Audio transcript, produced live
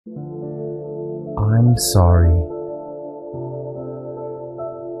I'm sorry.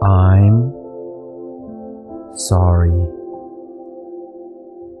 I'm sorry.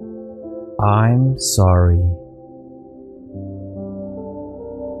 I'm sorry.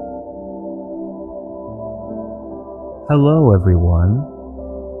 Hello, everyone.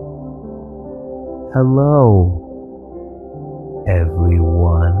 Hello,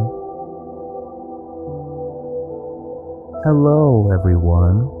 everyone. Hello,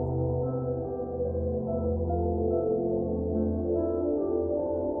 everyone.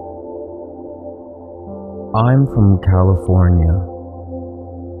 I'm from California.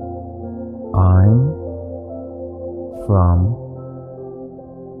 I'm from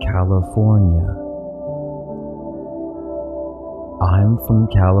California. I'm from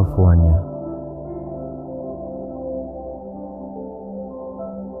California.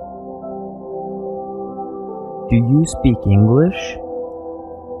 Do you speak English?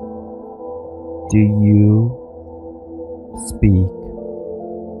 Do you speak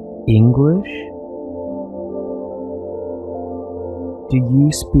English? Do you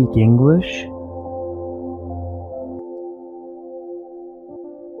speak English?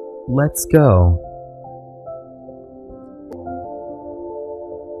 Let's go.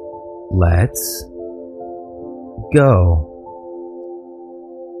 Let's go.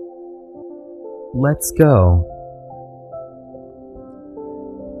 Let's go.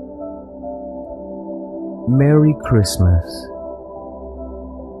 Merry Christmas.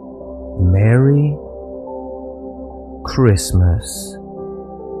 Merry Christmas.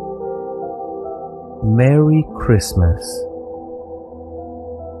 Merry Christmas.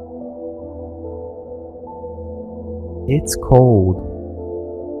 It's cold.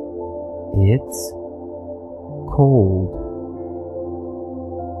 It's cold.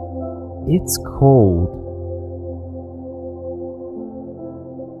 It's cold.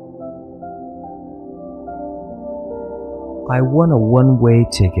 I want a one-way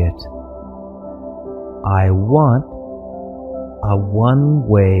ticket. I want a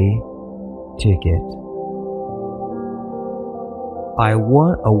one-way ticket. I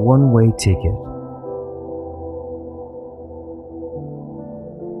want a one-way ticket.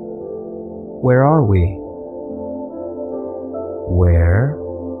 Where are we? Where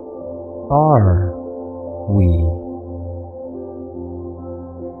are we?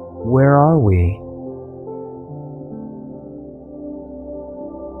 Where are we?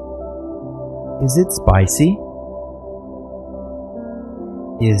 Is it spicy?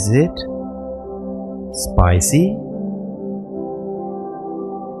 Is it spicy?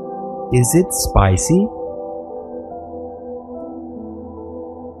 Is it spicy?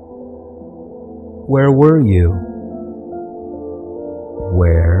 Where were you?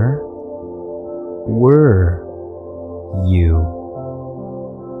 Where were you?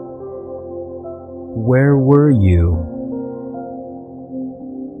 Where were you?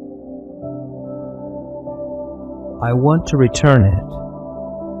 I want to return it.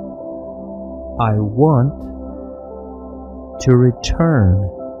 I want to return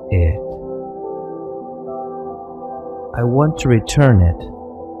it. I want to return it.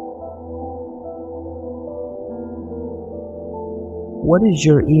 What is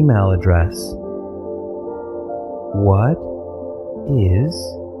your email address? What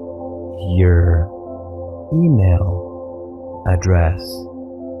is your email address?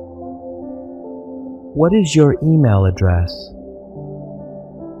 What is your email address?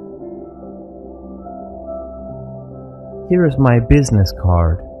 Here is my business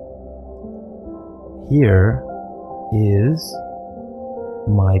card. Here is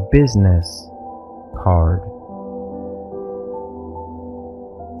my business card.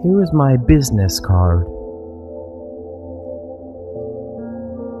 Here is my business card.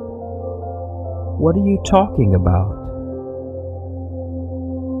 What are you talking about?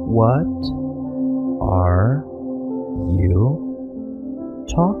 What are you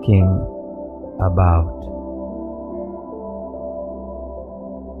talking about?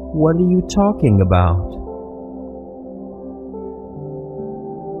 What are you talking about?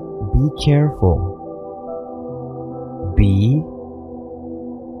 Be careful. Be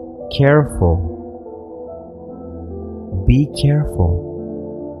careful. Be careful.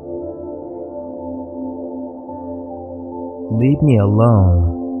 Leave me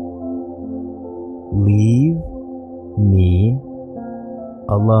alone. Leave me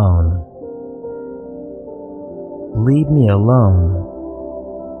alone. Leave me alone.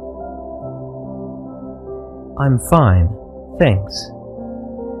 I'm fine, thanks.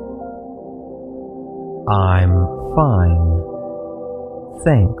 I'm fine,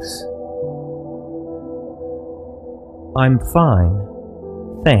 thanks. I'm fine,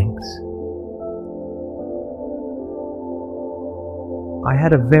 thanks. I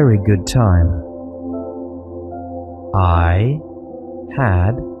had a very good time. I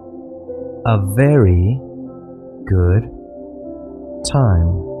had a very good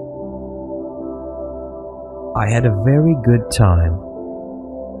time. I had a very good time.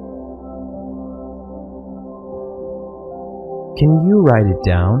 Can you write it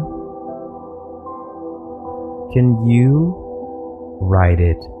down? Can you write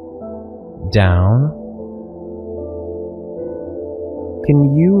it down?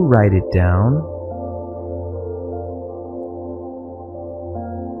 Can you write it down?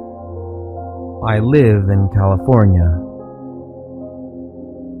 I live in California.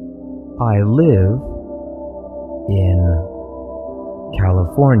 I live in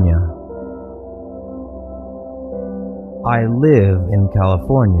California. I live in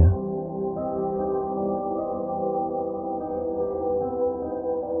California.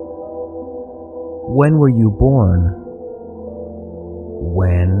 When were you born?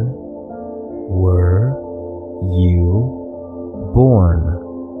 When were you born?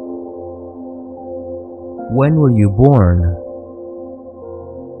 When were you born?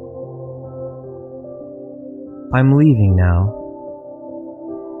 I'm leaving now.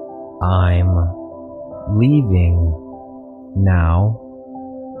 I'm leaving now.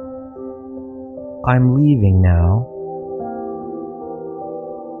 I'm leaving now.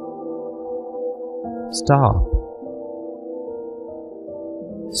 Stop.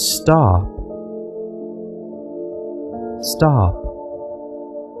 Stop. Stop.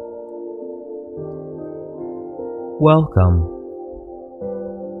 Welcome.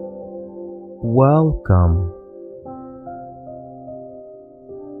 Welcome.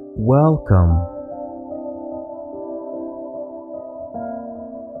 Welcome.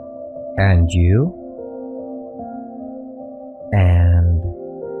 And you? And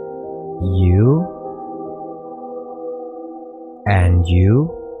you? And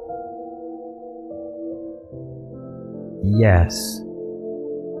you? Yes.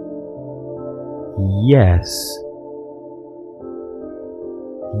 Yes.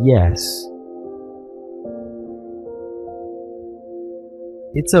 Yes.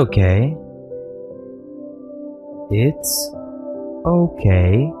 It's okay. It's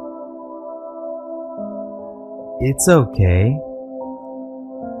okay. It's okay.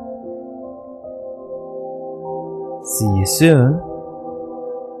 See you soon.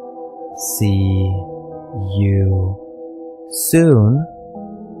 See you soon.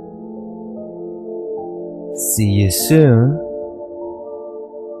 See you soon.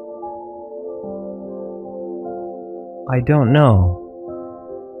 I don't know.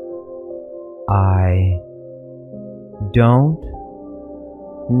 I don't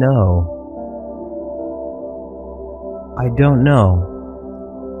know. I don't know.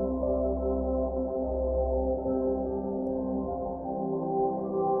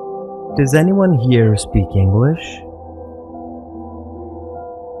 Does anyone here speak English?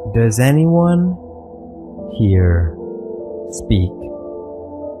 Does anyone here speak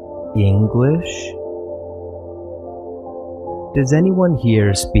English? Does anyone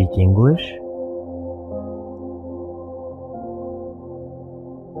here speak English?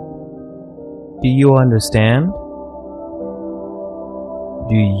 Do you understand?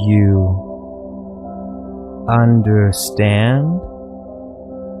 Do you understand?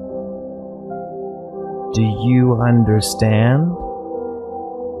 Do you understand?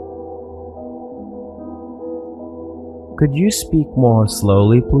 Could you speak more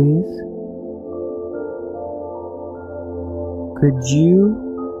slowly, please? Could you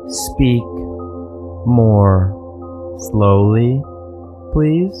speak more slowly,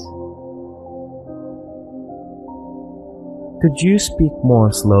 please? Could you speak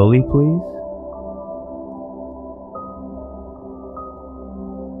more slowly, please?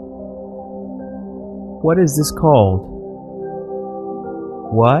 What is this called?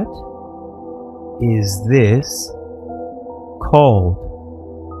 What is this called?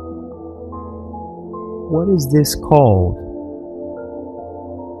 What is this called?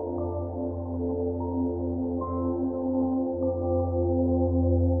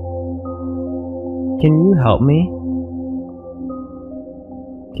 Can you help me?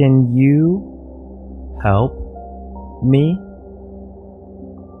 Can you help me?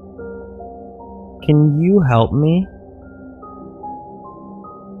 Can you help me?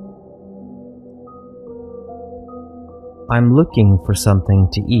 I'm looking for something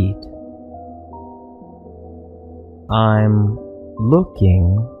to eat. I'm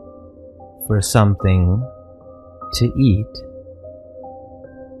looking for something to eat.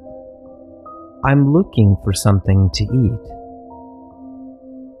 I'm looking for something to eat.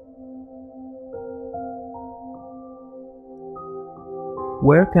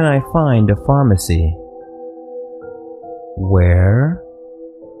 Where can I find a pharmacy? Where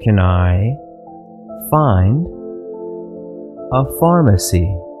can I find a pharmacy?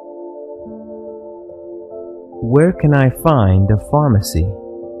 Where can I find a pharmacy?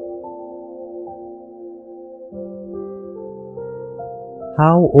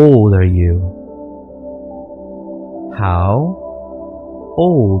 How old are you? How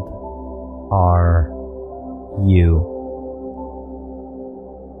old are you?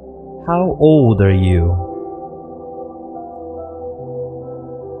 How old are you?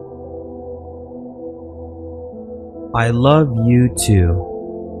 I love you too.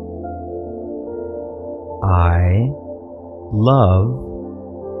 I love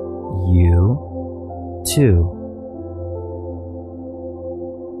you too.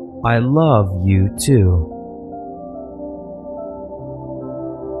 I love you too.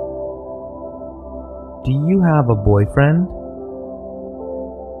 Do you have a boyfriend?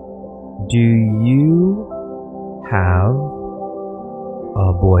 Do you have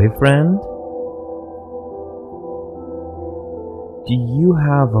a boyfriend? Do you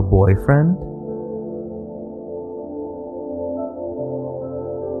have a boyfriend?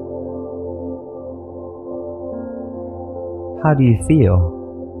 How do you feel?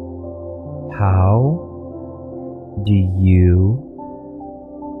 How do you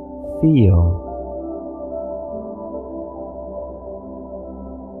feel?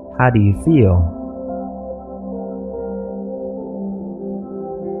 How do you feel?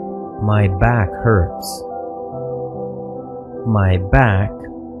 My back hurts. My back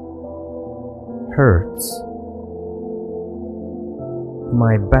hurts.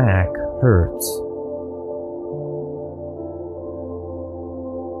 My back hurts.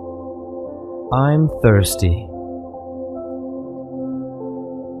 I'm thirsty.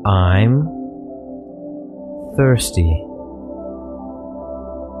 I'm thirsty.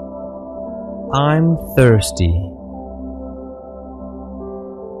 I'm thirsty.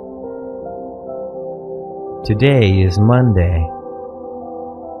 Today is Monday.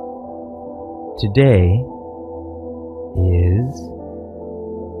 Today is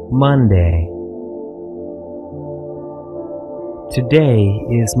Monday. Today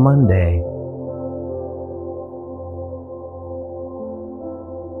is Monday.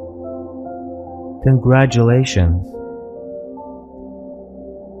 Congratulations.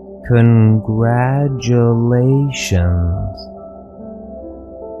 Congratulations.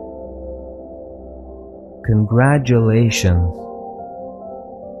 Congratulations.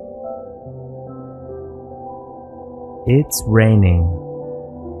 It's raining.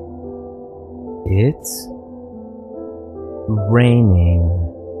 It's raining.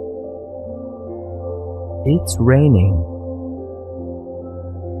 It's raining.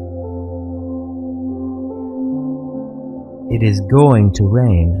 It is going to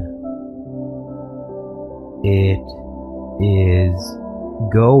rain. It is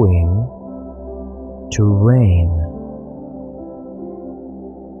going to rain.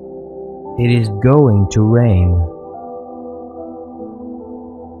 It is going to rain.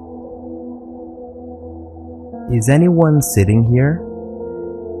 Is anyone sitting here?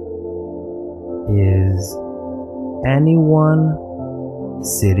 Is anyone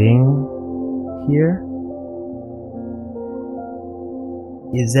sitting here?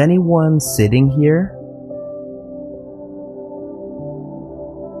 Is anyone sitting here?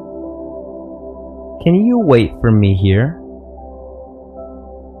 Can you wait for me here?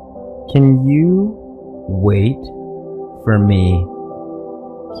 Can you wait for me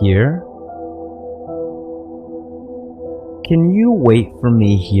here? Can you wait for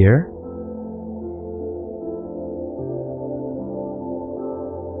me here?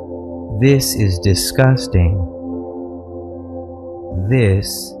 This is disgusting.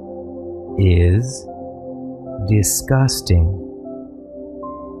 This is disgusting.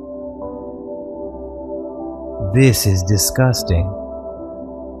 This is disgusting.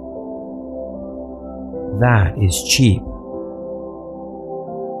 That is cheap.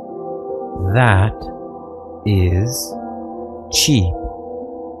 That is cheap.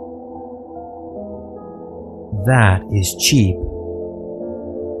 That is cheap.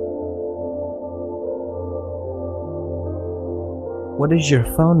 What is your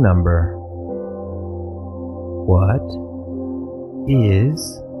phone number? What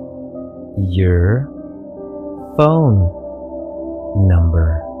is your phone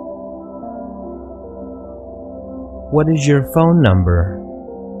number? What is your phone number?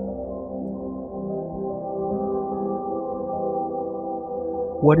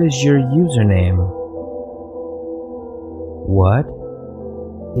 What is your username? What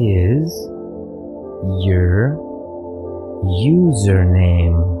is your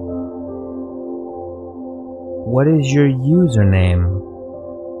Username. What is your username?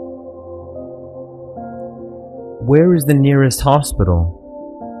 Where is the nearest hospital?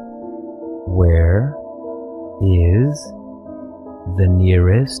 Where is the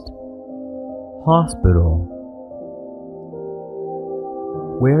nearest hospital?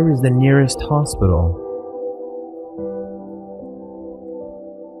 Where is the nearest hospital?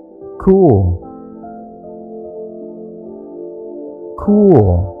 Cool.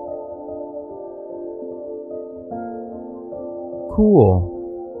 Cool. Cool.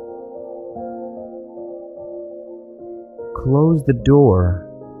 Close the door.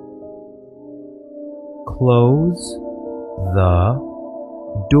 Close the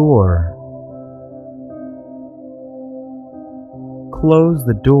door. Close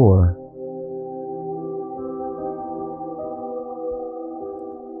the door.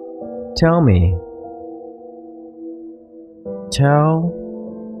 Tell me. Tell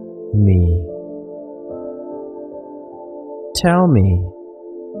me. Tell me.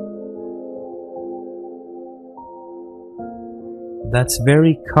 That's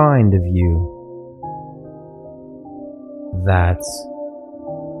very kind of you. That's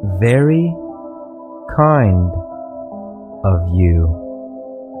very kind of you.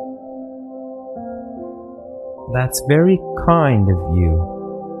 That's very kind of you.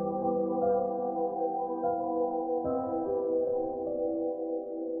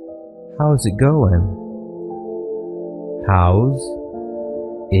 How's it going? How's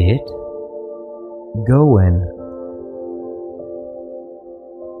it going?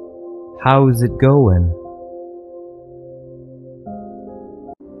 How's it going?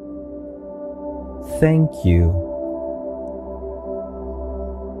 Thank you.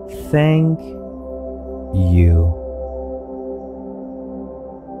 Thank you.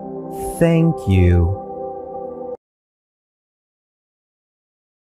 Thank you.